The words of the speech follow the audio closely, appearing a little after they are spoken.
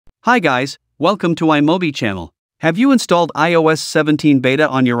Hi guys, welcome to iMobi channel. Have you installed iOS 17 beta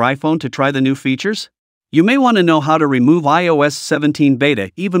on your iPhone to try the new features? You may want to know how to remove iOS 17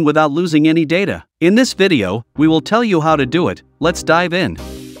 beta even without losing any data. In this video, we will tell you how to do it. Let's dive in.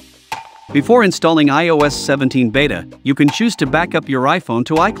 Before installing iOS 17 beta, you can choose to back up your iPhone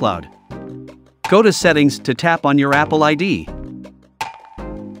to iCloud. Go to Settings to tap on your Apple ID.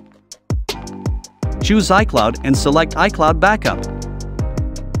 Choose iCloud and select iCloud Backup.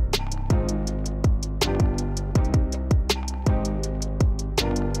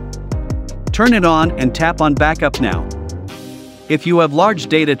 Turn it on and tap on Backup Now. If you have large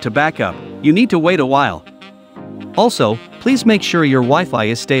data to backup, you need to wait a while. Also, please make sure your Wi-Fi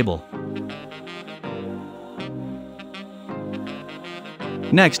is stable.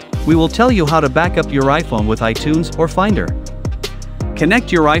 Next, we will tell you how to back up your iPhone with iTunes or Finder.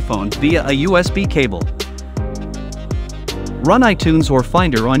 Connect your iPhone via a USB cable. Run iTunes or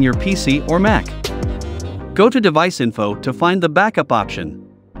Finder on your PC or Mac. Go to Device Info to find the backup option.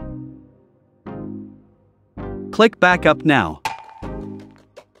 Click Backup Now.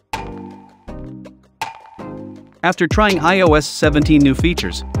 After trying iOS 17 new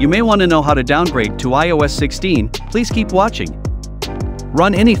features, you may want to know how to downgrade to iOS 16. Please keep watching.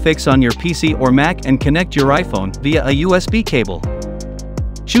 Run any fix on your PC or Mac and connect your iPhone via a USB cable.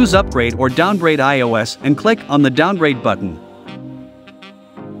 Choose Upgrade or Downgrade iOS and click on the Downgrade button.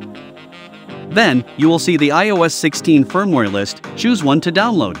 Then, you will see the iOS 16 firmware list. Choose one to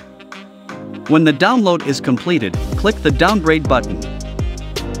download. When the download is completed, click the Downgrade button.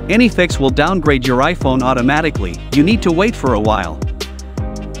 Any fix will downgrade your iPhone automatically. You need to wait for a while.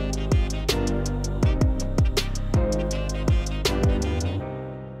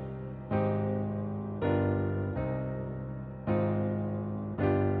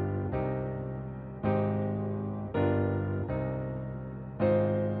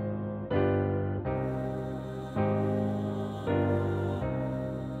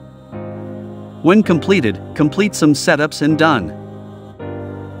 When completed, complete some setups and done.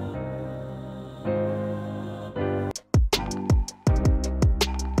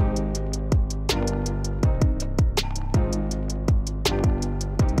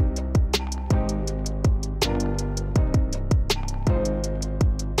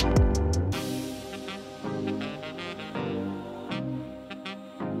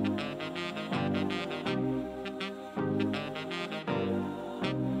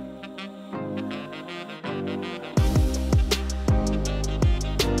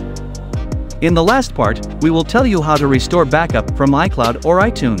 In the last part, we will tell you how to restore backup from iCloud or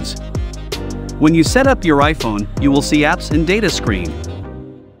iTunes. When you set up your iPhone, you will see Apps and Data screen.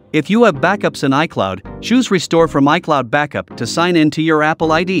 If you have backups in iCloud, choose Restore from iCloud Backup to sign in to your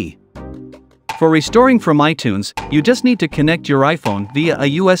Apple ID. For restoring from iTunes, you just need to connect your iPhone via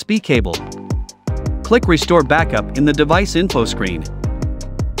a USB cable. Click Restore Backup in the Device Info screen.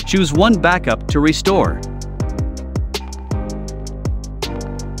 Choose one backup to restore.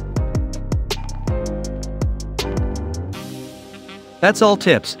 That's all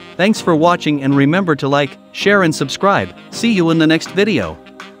tips. Thanks for watching and remember to like, share and subscribe. See you in the next video.